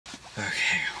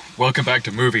Okay, welcome back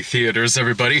to movie theaters,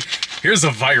 everybody. Here's a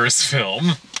virus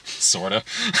film. Sorta.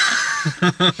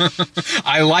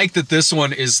 I like that this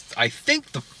one is, I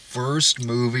think, the first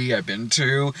movie I've been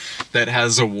to that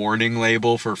has a warning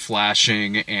label for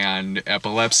flashing and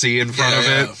epilepsy in front of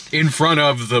it. In front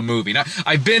of the movie. Now,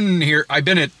 I've been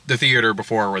at the theater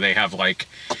before where they have, like,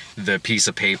 the piece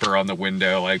of paper on the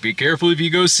window, like, be careful if you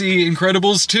go see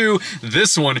Incredibles 2.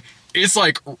 This one, it's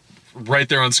like right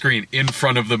there on screen in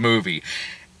front of the movie.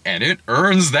 And it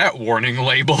earns that warning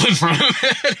label in front of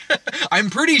it. I'm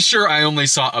pretty sure I only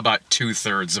saw about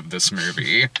 2/3 of this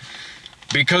movie.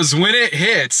 Because when it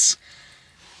hits,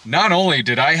 not only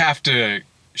did I have to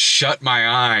shut my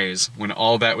eyes when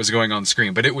all that was going on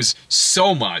screen, but it was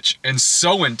so much and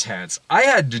so intense. I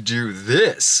had to do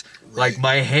this. Like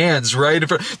my hands right in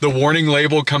front. The warning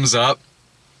label comes up.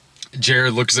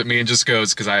 Jerrid looks at me and just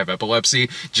goes, because I have epilepsy,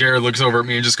 Jerrid looks over at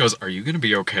me and just goes, are you gonna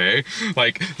be okay?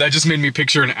 Like, that just made me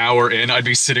picture an hour in, I'd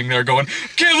be sitting there going,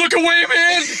 can't look away,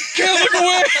 man! Can't look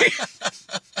away!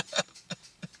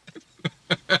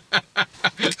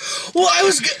 Well, I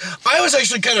was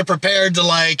actually kind of prepared to,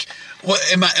 like, what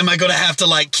am I going to have to,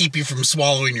 like, keep you from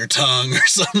swallowing your tongue or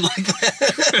something like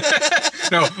that?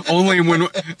 No, only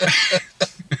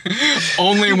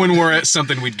when we're at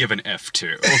something we'd give an F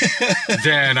to.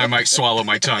 Then I might swallow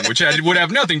my tongue, which would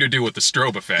have nothing to do with the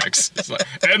strobe effects. It's like,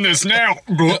 end this now.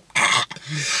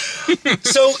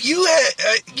 So you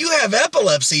have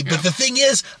epilepsy, but the thing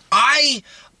is, I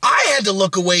had to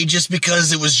look away just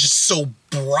because it was just so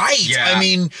bright. Yeah. I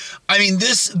mean,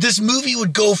 this movie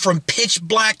would go from pitch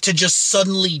black to just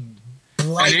suddenly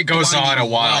bright. And it goes on a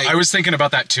while. light. I was thinking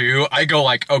about that too. I go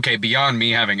like, okay, beyond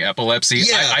me having epilepsy,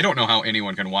 Yeah. I don't know how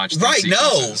anyone can watch these Right?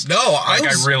 sequences. No. Like,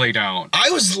 I really don't.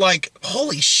 I was like,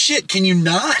 holy shit! Can you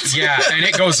not? Yeah, and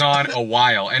it goes on a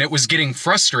while, and it was getting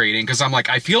frustrating because I'm like,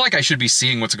 I feel like I should be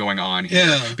seeing what's going on here.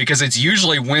 Yeah. Because it's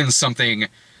usually when something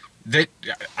that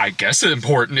I guess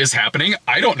important is happening.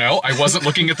 I don't know. I wasn't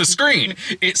looking at the screen.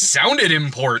 It sounded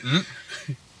important.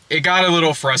 It got a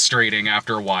little frustrating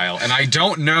after a while, and I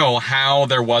don't know how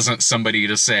there wasn't somebody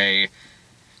to say,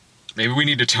 maybe we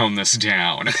need to tone this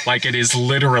down. Like, it is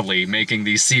literally making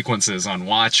these sequences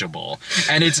unwatchable.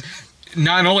 And it's,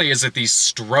 not only is it these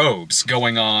strobes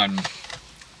going on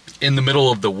in the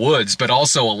middle of the woods, but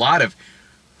also a lot of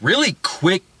really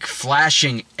quick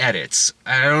flashing edits.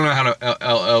 I don't know how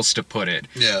else to put it.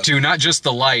 Yeah. To not just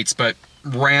the lights, but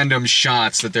random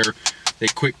shots that they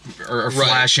quick are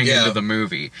flashing into the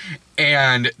movie.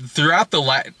 And throughout the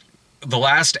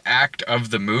last act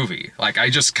of the movie, like, I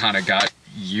just kind of got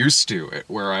used to it,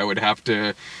 where I would have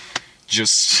to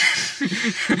just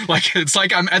like, it's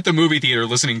like I'm at the movie theater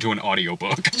listening to an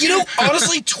audiobook. You know,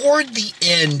 honestly, toward the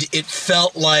end, it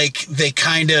felt like they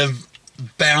kind of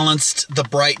balanced the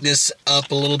brightness up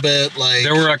a little bit. Like,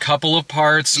 there were a couple of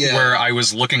parts where I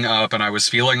was looking up and I was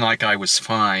feeling like I was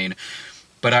fine,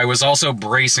 but I was also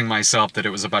bracing myself that it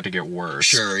was about to get worse.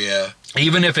 Sure, yeah.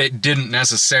 Even if it didn't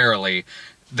necessarily,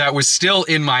 that was still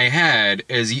in my head,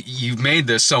 as you've made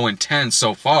this so intense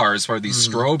so far as these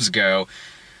strobes go.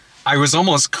 I was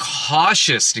almost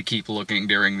cautious to keep looking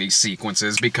during these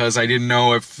sequences because I didn't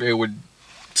know if it would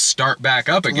start back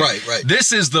up again. Right.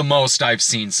 This is the most I've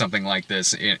seen something like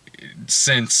this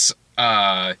since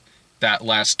that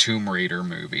last Tomb Raider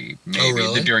movie, maybe.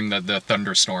 Really? During the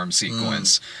thunderstorm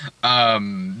sequence.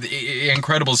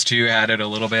 Incredibles 2 had it a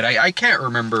little bit. I can't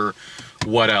remember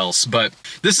what else, but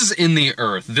this is In the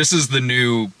Earth. This is the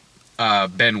new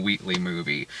Ben Wheatley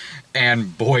movie.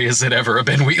 And boy, is it ever a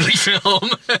Ben Wheatley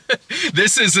film.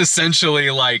 This is essentially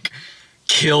like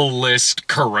Kill List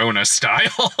Corona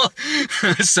style.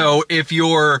 So if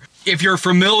you're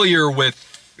familiar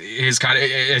with his kind of,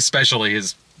 especially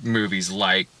his movies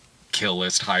like Kill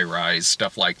List, High Rise,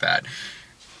 stuff like that,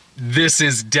 this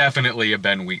is definitely a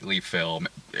Ben Wheatley film,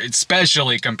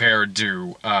 especially compared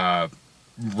to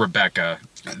Rebecca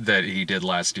that he did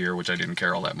last year, which I didn't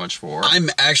care all that much for. I'm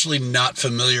actually not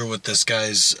familiar with this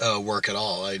guy's work at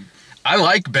all. I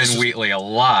like Ben Wheatley a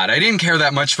lot. I didn't care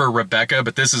that much for Rebecca,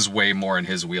 but this is way more in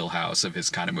his wheelhouse of his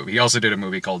kind of movie. He also did a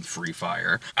movie called Free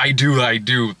Fire. I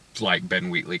do like Ben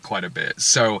Wheatley quite a bit.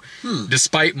 So,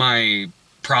 despite my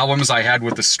problems I had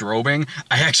with the strobing,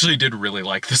 I actually did really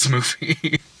like this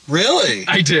movie. Really?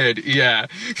 I did, yeah.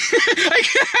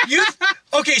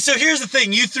 Okay, so here's the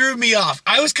thing. You threw me off.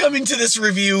 I was coming to this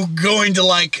review going to,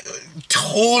 like,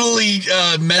 totally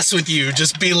mess with you.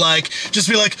 Just be like,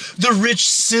 the rich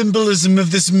symbolism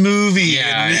of this movie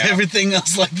and everything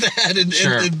else like that. And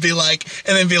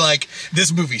then be like,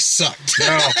 this movie sucked.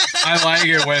 No, I like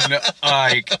it when,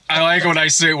 I like when I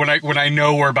say, when I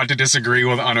know we're about to disagree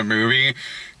on a movie.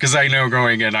 because I know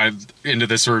going into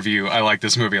this review, I like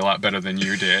this movie a lot better than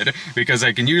you did, because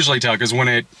I can usually tell, because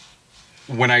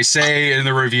when I say in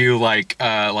the review, like,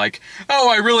 oh,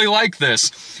 I really like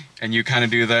this, and you kind of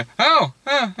do the, oh,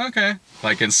 okay.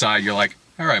 Like, inside, you're like,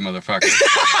 all right, motherfucker.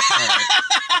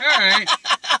 All right.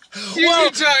 You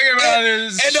keep talking about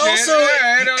this and shit.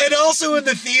 And also in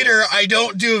the theater, I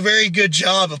don't do a very good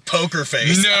job of poker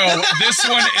face. No, this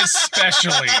one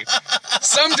especially.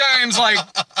 Sometimes, like,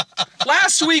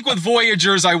 last week with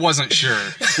Voyagers, I wasn't sure.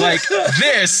 Like,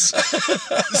 this,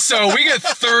 so we get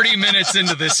 30 minutes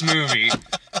into this movie,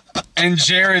 and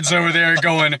Jerrid's over there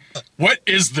going, what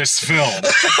is this film?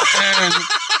 And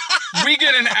we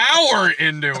get an hour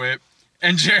into it,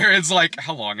 and Jerrid's like,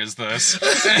 how long is this?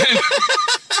 And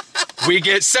we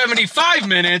get 75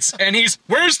 minutes, and he's,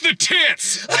 where's the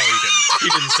tits? No, he didn't. He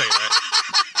didn't say that.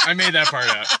 I made that part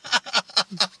up.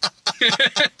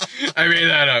 I made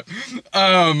that up.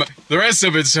 The rest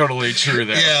of it's totally true,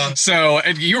 though. Yeah. So,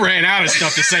 and you ran out of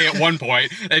stuff to say at one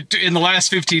point. In the last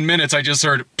 15 minutes, I just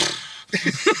heard...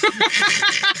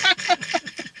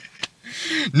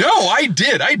 No, I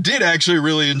did. I did actually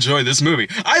really enjoy this movie.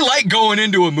 I like going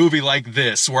into a movie like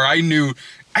this, where I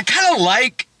kind of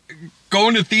like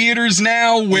going to theaters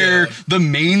now, where the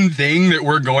main thing that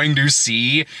we're going to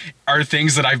see are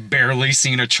things that I've barely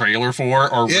seen a trailer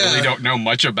for or really don't know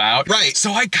much about. Right.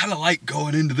 So I kind of like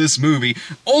going into this movie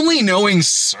only knowing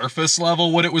surface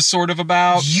level what it was sort of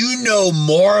about. You know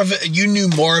more of it. You knew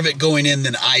more of it going in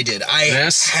than I did. I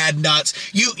had not.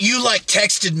 You like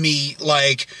texted me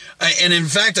like, and in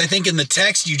fact, I think in the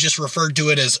text you just referred to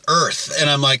it as Earth, and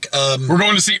I'm like, we're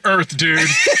going to see Earth, dude.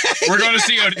 We're going to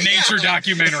see a nature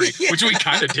documentary, which we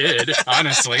kind of did,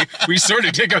 honestly. We sort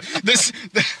of did.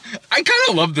 I kind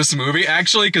of love this movie,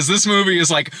 actually, because this movie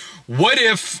is like, what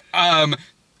if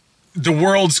the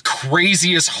world's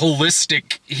craziest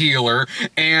holistic healer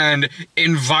and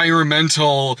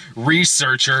environmental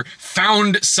researcher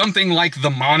found something like the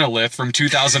monolith from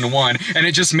 2001, and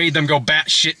it just made them go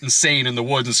batshit insane in the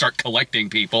woods and start collecting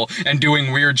people and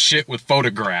doing weird shit with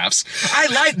photographs. I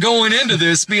like going into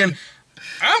this being,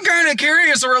 I'm kind of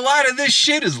curious where a lot of this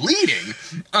shit is leading.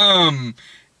 And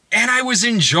I was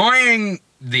enjoying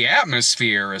the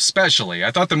atmosphere, especially.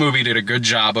 I thought the movie did a good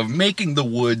job of making the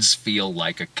woods feel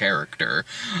like a character.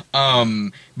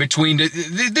 Between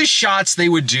the shots they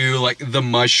would do, like the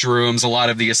mushrooms, a lot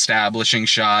of the establishing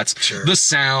shots, the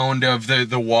sound of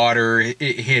the water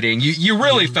hitting, you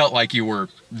really felt like you were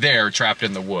there, trapped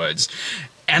in the woods.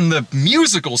 And the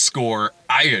musical score,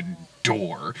 I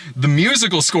adore. The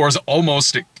musical score is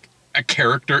almost a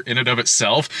character in and of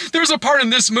itself. There's a part in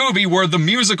this movie where the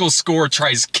musical score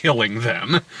tries killing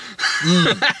them.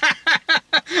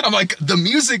 I'm like, the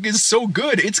music is so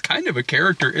good. It's kind of a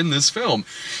character in this film.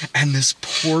 And this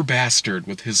poor bastard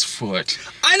with his foot.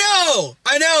 I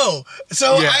know.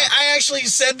 So yeah. I actually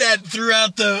said that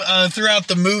throughout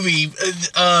the movie.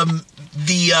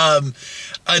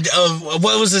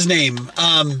 What was his name?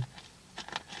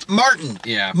 Martin.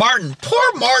 Yeah. Martin.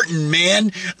 Poor Martin,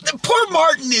 man. Poor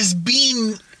Martin is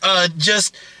being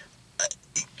just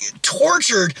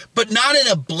tortured, but not in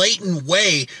a blatant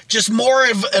way. Just more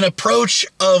of an approach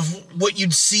of what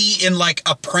you'd see in like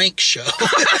a prank show.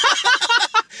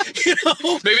 You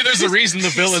know? Maybe there's a reason the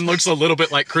villain looks a little bit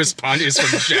like Chris Pontius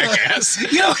from Jackass.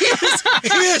 You know,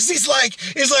 he's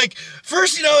like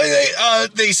first, you know,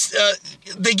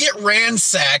 they get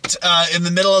ransacked in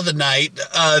the middle of the night.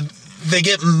 They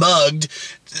get mugged.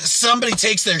 Somebody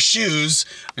takes their shoes.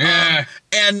 Yeah.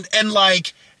 And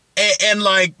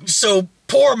so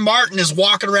poor Martin is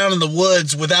walking around in the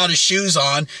woods without his shoes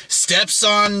on, steps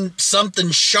on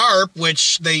something sharp,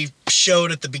 which they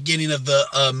showed at the beginning of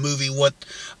the movie. What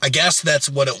I guess that's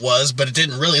what it was, but it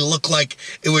didn't really look like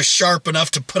it was sharp enough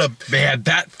to put a... Man,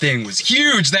 that thing was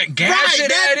huge. That gash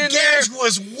it had in there. That gash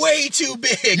was way too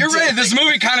big. You're right. This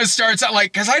movie kind of starts out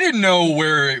like, because I didn't know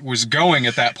where it was going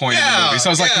at that point in the movie. So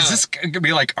I was like, is this going to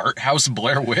be like Art House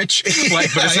Blair Witch?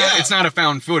 Like, but it's not a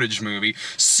found footage movie.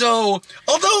 So...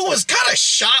 Although it was kind of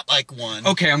shot like one.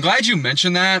 Okay, I'm glad you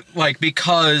mentioned that, like,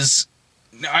 because...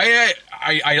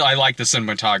 I like the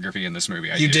cinematography in this movie.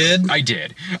 You did? I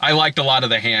did. I liked a lot of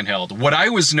the handheld. What I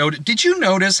was did you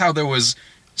notice how there was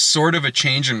sort of a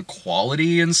change in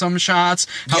quality in some shots?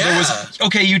 How there was,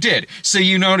 okay, you did. So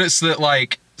you noticed that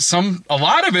like a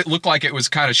lot of it looked like it was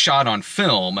kind of shot on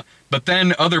film, but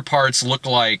then other parts looked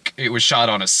like it was shot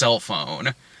on a cell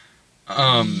phone.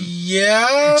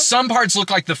 Yeah. Some parts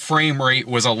look like the frame rate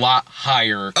was a lot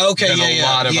higher than a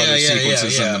lot of other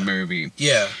sequences in the movie.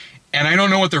 Yeah. And I don't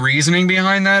know what the reasoning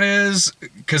behind that is,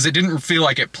 because it didn't feel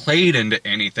like it played into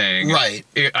anything. Right.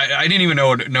 I didn't even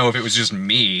know if it was just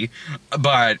me,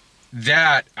 but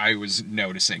that I was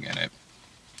noticing in it.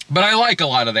 But I like a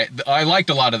lot of that. I liked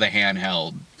a lot of the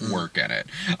handheld work in it.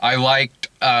 I liked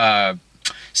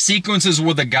sequences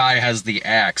where the guy has the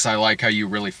axe. I like how you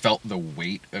really felt the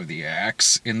weight of the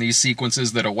axe in these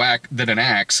sequences. That an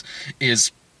axe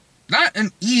is not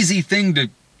an easy thing to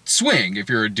swing if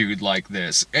you're a dude like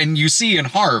this. And you see in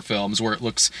horror films where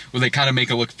they kind of make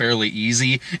it look fairly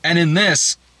easy. And in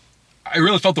this, I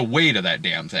really felt the weight of that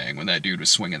damn thing when that dude was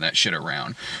swinging that shit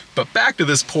around. But back to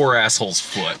this poor asshole's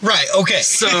foot. Right, okay.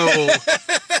 So,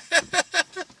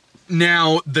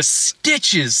 now, the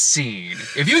stitches scene.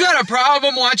 If you got a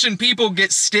problem watching people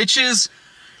get stitches,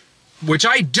 which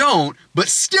I don't, but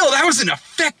still, that was an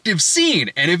effective scene.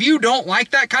 And if you don't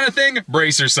like that kind of thing,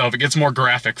 brace yourself. It gets more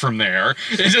graphic from there.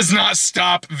 It does not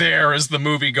stop there as the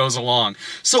movie goes along.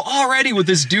 So already with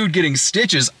this dude getting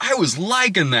stitches, I was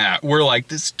liking that. We're like,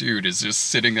 this dude is just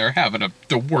sitting there having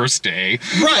the worst day.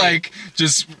 Right. Like,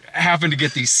 just having to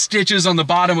get these stitches on the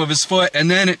bottom of his foot. And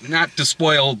then, not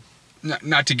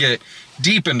to get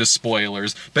deep into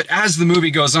spoilers, but as the movie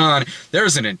goes on,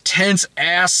 there's an intense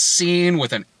ass scene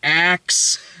with an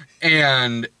axe,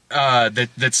 and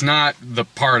that's not the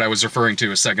part I was referring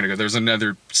to a second ago. There's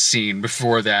another scene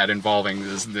before that involving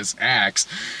this axe.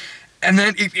 And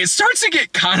then it starts to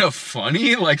get kind of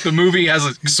funny. Like, the movie has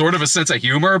a sort of a sense of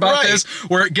humor about this,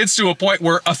 where it gets to a point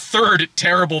where a third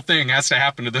terrible thing has to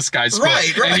happen to this guy's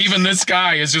foot. And even this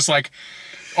guy is just like,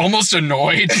 almost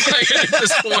annoyed at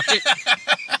this point.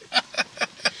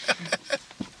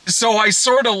 So I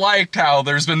sort of liked how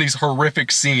there's been these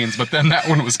horrific scenes, but then that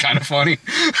one was kind of funny.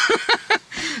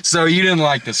 So you didn't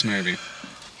like this movie?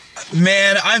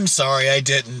 Man, I'm sorry, I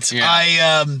didn't. Yeah.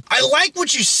 I like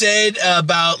what you said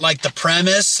about, like, the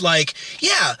premise. Like,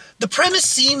 yeah, the premise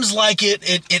seems like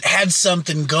it had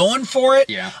something going for it.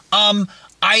 Yeah.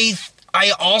 I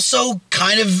also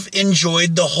kind of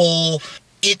enjoyed the whole.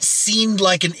 It seemed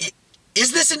like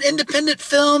is this an independent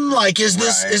film? Like, is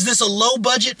this a low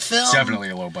budget film? It's definitely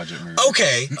a low budget movie.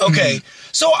 Okay.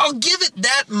 So I'll give it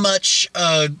that much.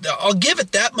 I'll give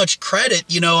it that much credit.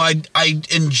 You know, I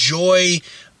enjoy.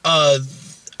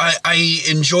 I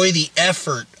enjoy the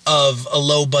effort of a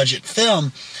low budget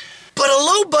film. But a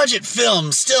low budget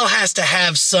film still has to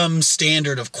have some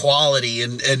standard of quality,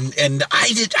 and I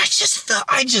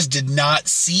just did not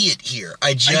see it here.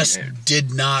 I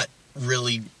did not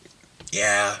really.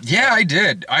 Yeah, I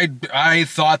did. I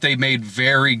thought they made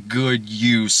very good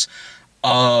use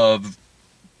of.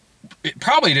 It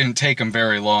probably didn't take them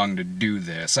very long to do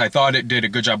this. I thought it did a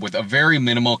good job with a very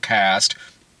minimal cast,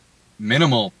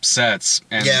 minimal sets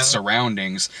and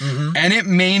surroundings, and it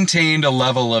maintained a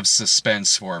level of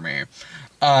suspense for me.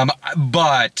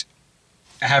 But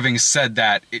having said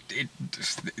that,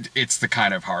 it's the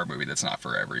kind of horror movie that's not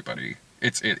for everybody.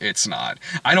 It's not.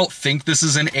 I don't think this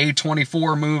is an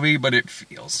A24 movie, but it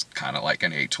feels kind of like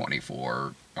an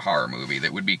A24 horror movie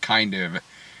that would be kind of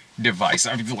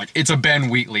divisive. I mean, like, it's a Ben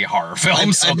Wheatley horror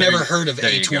film. I've never heard of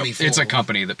A24. It's a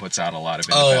company that puts out a lot of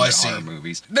independent horror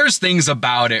movies. There's things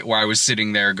about it where I was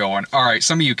sitting there going, all right,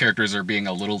 some of you characters are being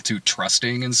a little too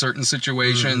trusting in certain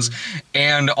situations.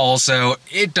 And also,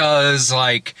 it does,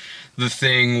 like, the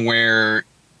thing where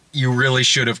you really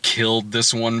should have killed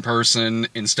this one person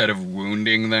instead of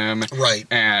wounding them. Right.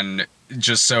 And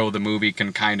just so the movie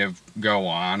can kind of go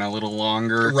on a little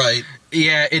longer. Right.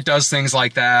 Yeah, it does things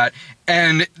like that.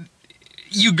 And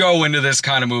you go into this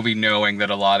kind of movie knowing that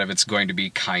a lot of it's going to be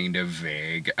kind of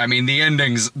vague. I mean, the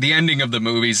ending of the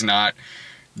movie's not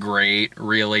great,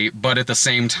 really, but at the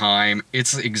same time,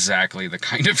 it's exactly the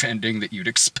kind of ending that you'd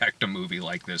expect a movie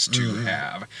like this to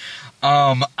have.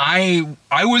 I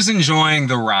was enjoying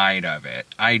the ride of it.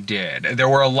 I did. There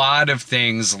were a lot of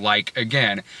things like,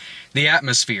 again, the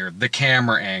atmosphere, the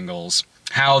camera angles,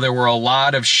 how there were a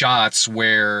lot of shots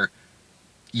where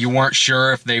you weren't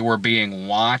sure if they were being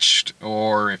watched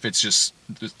or if it's just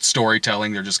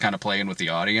storytelling. They're just kind of playing with the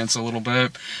audience a little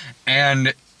bit.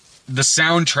 And the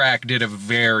soundtrack did a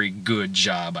very good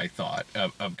job, I thought,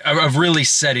 of really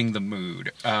setting the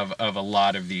mood of a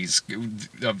lot of these,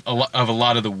 of a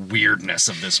lot of the weirdness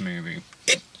of this movie.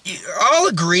 I'll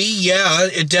agree. Yeah,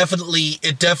 it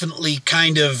definitely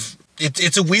kind of,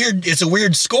 it's a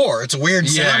weird score. It's a weird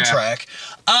soundtrack.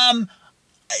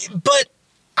 But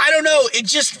I don't know.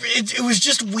 It was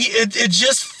just weird. It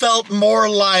just felt more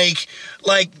like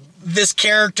this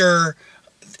character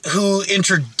who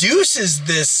introduces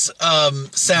this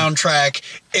soundtrack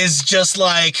is just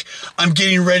like, I'm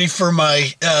getting ready for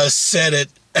my set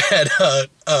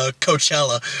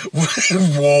Coachella.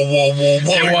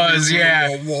 Whoa. It was,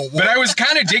 yeah. Whoa. But I was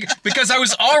kind of digging, because I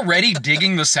was already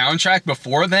digging the soundtrack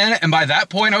before then, and by that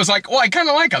point I was like, well, I kind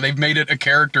of like how they've made it a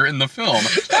character in the film.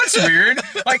 That's weird.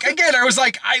 Like, again, I was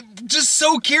like, I'm just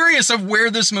so curious of where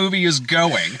this movie is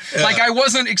going. Yeah. Like, I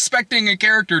wasn't expecting a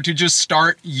character to just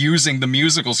start using the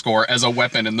musical score as a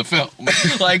weapon in the film.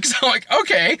 Like, so like,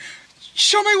 okay,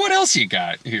 show me what else you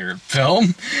got here,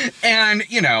 film. And,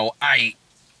 you know,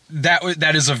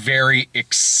 that is a very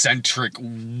eccentric,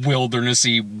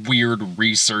 wildernessy, weird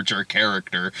researcher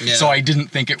character. Yeah. So I didn't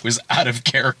think it was out of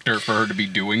character for her to be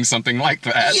doing something like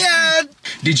that. Yeah.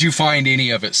 Did you find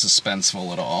any of it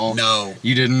suspenseful at all? No.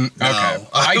 You didn't? No. Okay.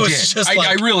 I did.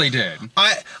 I really did.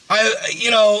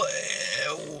 You know,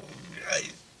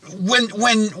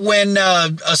 when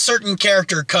a certain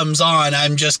character comes on,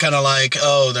 I'm just kind of like,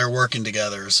 oh, they're working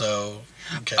together, so...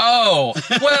 Okay. Oh,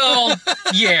 well,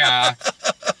 yeah.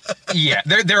 Yeah,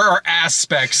 there are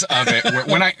aspects of it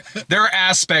where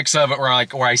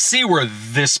I see where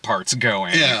this part's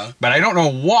going. Yeah. But I don't know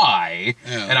why.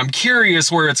 Yeah. And I'm curious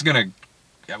where it's gonna.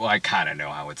 Well, I kind of know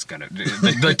how it's gonna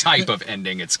the type of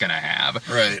ending it's gonna have.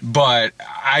 Right. But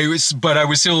I was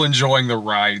still enjoying the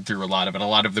ride through a lot of it. A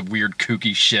lot of the weird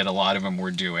kooky shit a lot of them were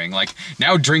doing. Like,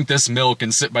 now drink this milk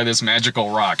and sit by this magical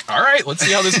rock. All right, let's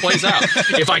see how this plays out.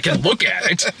 If I can look at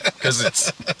it, because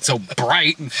it's so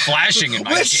bright and flashing in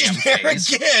my damn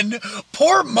face. Again,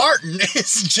 poor Martin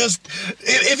is just,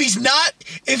 if he's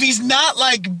not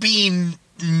like being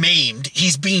maimed,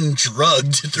 he's being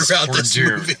drugged throughout this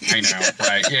movie. I know,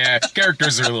 right? Yeah,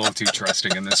 characters are a little too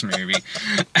trusting in this movie.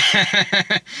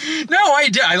 No,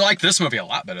 I like this movie a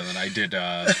lot better than I did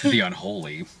The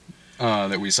Unholy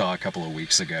that we saw a couple of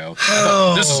weeks ago.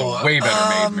 This is a way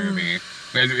better made movie.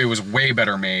 It was way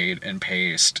better made and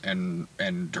paced and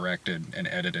directed and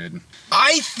edited.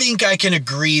 I think I can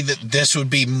agree that this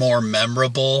would be more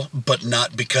memorable, but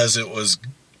not because it was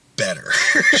better.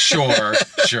 Sure.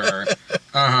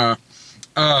 I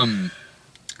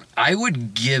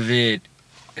would give it,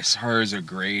 as far as a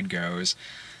grade goes,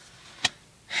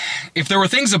 if there were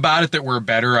things about it that were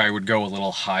better, I would go a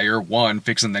little higher. One,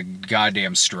 fixing the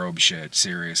goddamn strobe shit,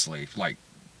 seriously. Like,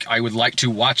 I would like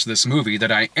to watch this movie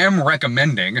that I am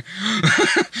recommending.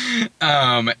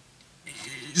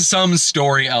 Some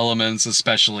story elements,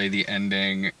 especially the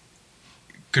ending,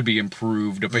 could be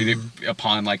improved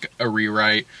upon like a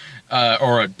rewrite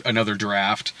or another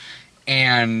draft,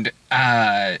 and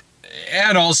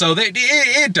also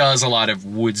it does a lot of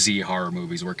woodsy horror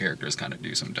movies where characters kind of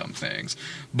do some dumb things.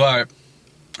 But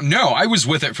no, I was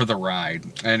with it for the ride,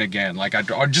 and again, like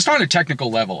just on a technical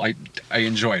level, I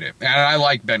enjoyed it, and I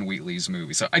like Ben Wheatley's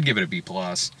movie, so I'd give it a B+.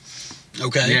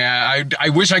 Okay. Yeah, I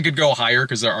wish I could go higher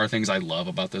because there are things I love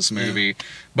about this movie. Yeah.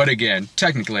 But again,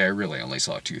 technically, I really only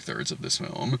saw 2/3 of this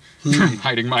film from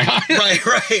hiding my eyes. Right.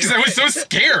 Because I was so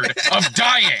scared of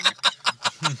dying.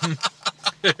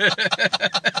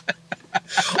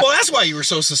 Well, that's why you were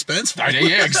so suspenseful.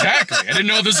 Yeah, exactly. I didn't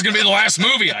know this was going to be the last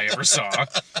movie I ever saw.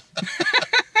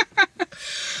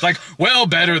 Like, well,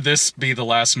 better this be the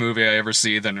last movie I ever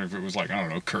see than if it was like, I don't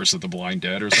know, Curse of the Blind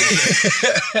Dead or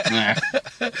something. Nah.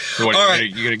 What, all right.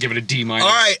 You gonna give it a D-? All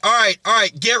right.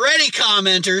 Get ready,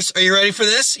 commenters. Are you ready for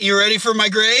this? You ready for my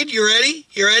grade? You ready?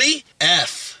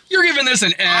 F. You're giving this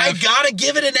an F? I gotta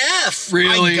give it an F.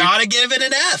 Really? I gotta give it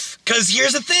an F. Because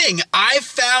here's the thing. I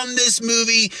found this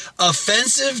movie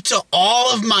offensive to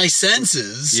all of my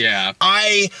senses. Yeah.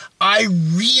 I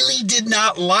really did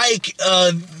not like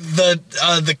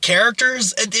the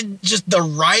characters, just the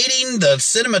writing, the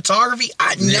cinematography.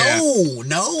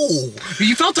 No.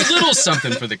 You felt a little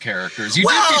something for the characters. You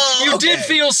did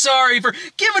feel sorry for.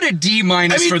 Give it a D-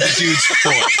 for the dude's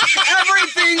foot.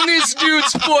 Everything this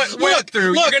dude's foot went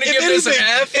through. You're gonna give this an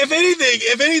F? If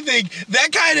anything,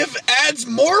 that kind of adds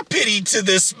more pity to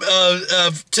this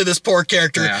poor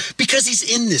character because he's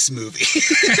in this movie.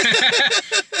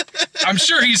 I'm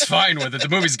sure he's fine with it. The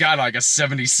movie's got like a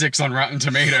 76 on Rotten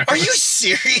Tomatoes. Are you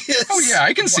serious? Oh yeah,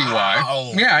 I can see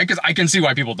why. Yeah, I can see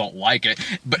why people don't like it.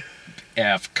 But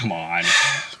F, come on.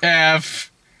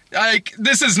 F. Like,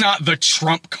 this is not the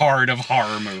trump card of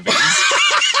horror movies.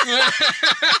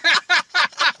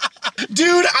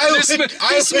 Dude,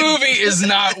 this movie is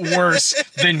not worse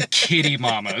than Kitty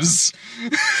Mamas.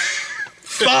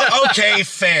 Okay,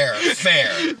 fair.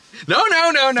 No.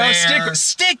 Fair.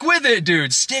 Stick with it,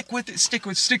 dude. Stick with it. Stick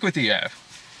with the F.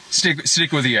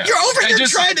 Stick with the F. You're over here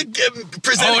trying to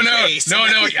present a case. No,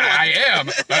 I am.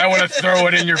 But I want to throw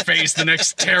it in your face the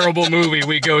next terrible movie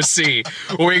we go see.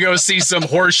 Or we go see some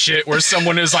horse shit where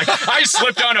someone is like, I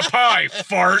slipped on a pie,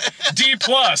 fart, D+.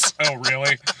 Oh,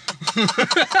 really?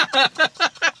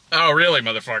 Oh, really,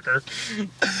 motherfucker?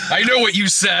 I know what you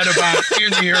said about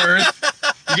In the Earth.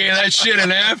 You gave that shit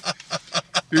an F.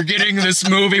 You're getting this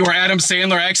movie where Adam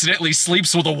Sandler accidentally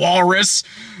sleeps with a walrus.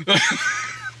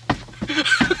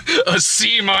 A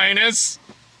C-.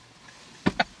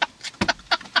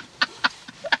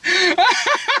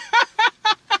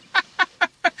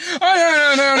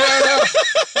 Oh, no.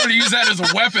 I'm gonna use that as a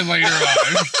weapon later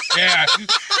on. Yeah.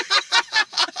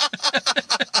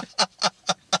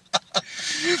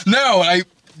 No,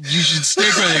 you should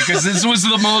stick with it, because this was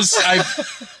the most I've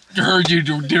heard you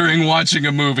during watching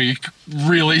a movie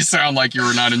really sound like you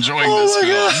were not enjoying this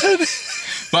film. God.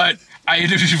 But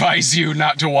I'd advise you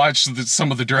not to watch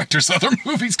some of the director's other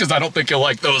movies, because I don't think you'll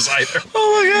like those either.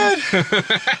 Oh my god!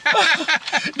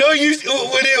 No,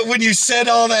 when you said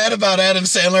all that about Adam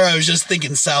Sandler, I was just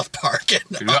thinking South Park and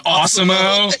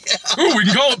Awesome-o. Yeah. Ooh, we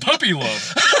can call it puppy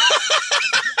love.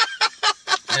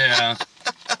 Yeah.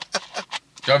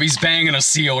 So if he's banging a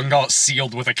seal, we can call it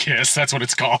Sealed with a Kiss. That's what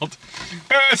it's called.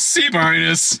 C-.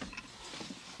 I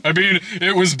mean,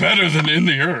 it was better than In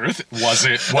the Earth. Was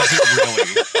it? Was it really?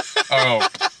 Oh.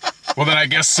 Well, then I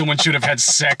guess someone should have had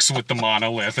sex with the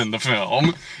monolith in the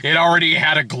film. It already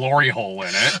had a glory hole in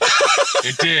it.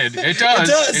 It did. It does.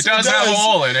 It does have a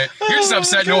hole in it. You're just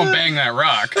upset no one banged that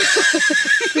rock.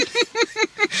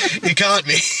 You caught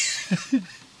me.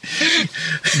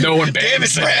 No one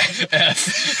bangs it. F.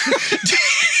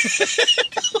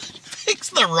 Bangs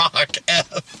the rock.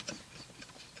 F.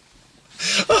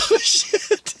 Oh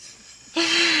shit.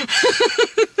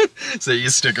 So you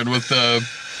sticking with the?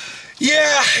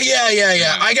 Yeah.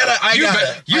 I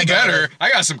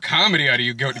got some comedy out of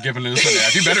you giving this an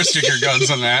F. You better stick your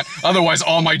guns on that. Otherwise,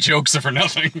 all my jokes are for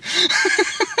nothing.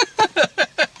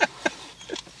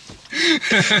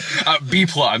 B+.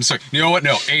 I'm sorry. You know what?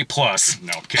 No, A+. No,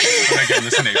 I'm kidding. I'm not giving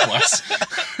this an A+.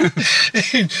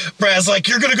 Brad's like,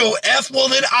 you're gonna go F. Well,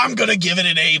 then I'm gonna give it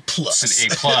an A+. It's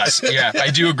an A+. Yeah, I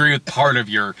do agree with part of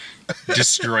your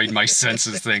destroyed my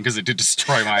senses thing, because it did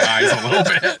destroy my eyes a little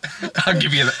bit. I'll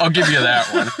give you that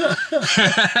one.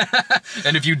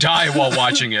 And if you die while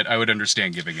watching it, I would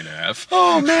understand giving it an F.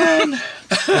 Oh man.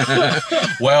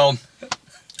 Well.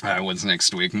 What's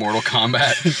next week? Mortal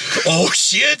Kombat. Oh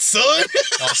shit, son!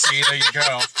 Oh, see, there you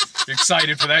go. You're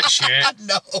excited for that shit.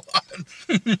 No.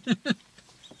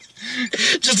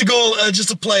 Just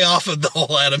to play off of the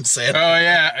whole Adam Sandler. Oh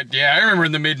yeah. I remember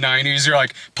in the mid-90s, you're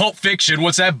like, Pulp Fiction.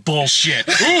 What's that bullshit?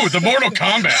 Ooh, the Mortal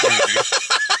Kombat movie.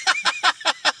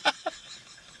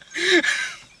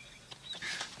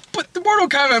 But the Mortal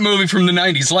Kombat movie from the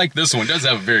 90s, like this one, does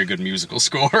have a very good musical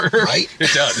score. Right?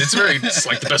 It does. It's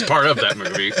like the best part of that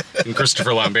movie. And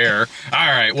Christopher Lambert. All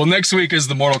right. Well, next week is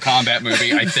the Mortal Kombat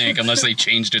movie, I think, unless they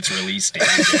changed its release date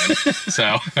again.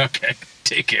 So, okay.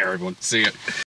 Take care, everyone. See ya.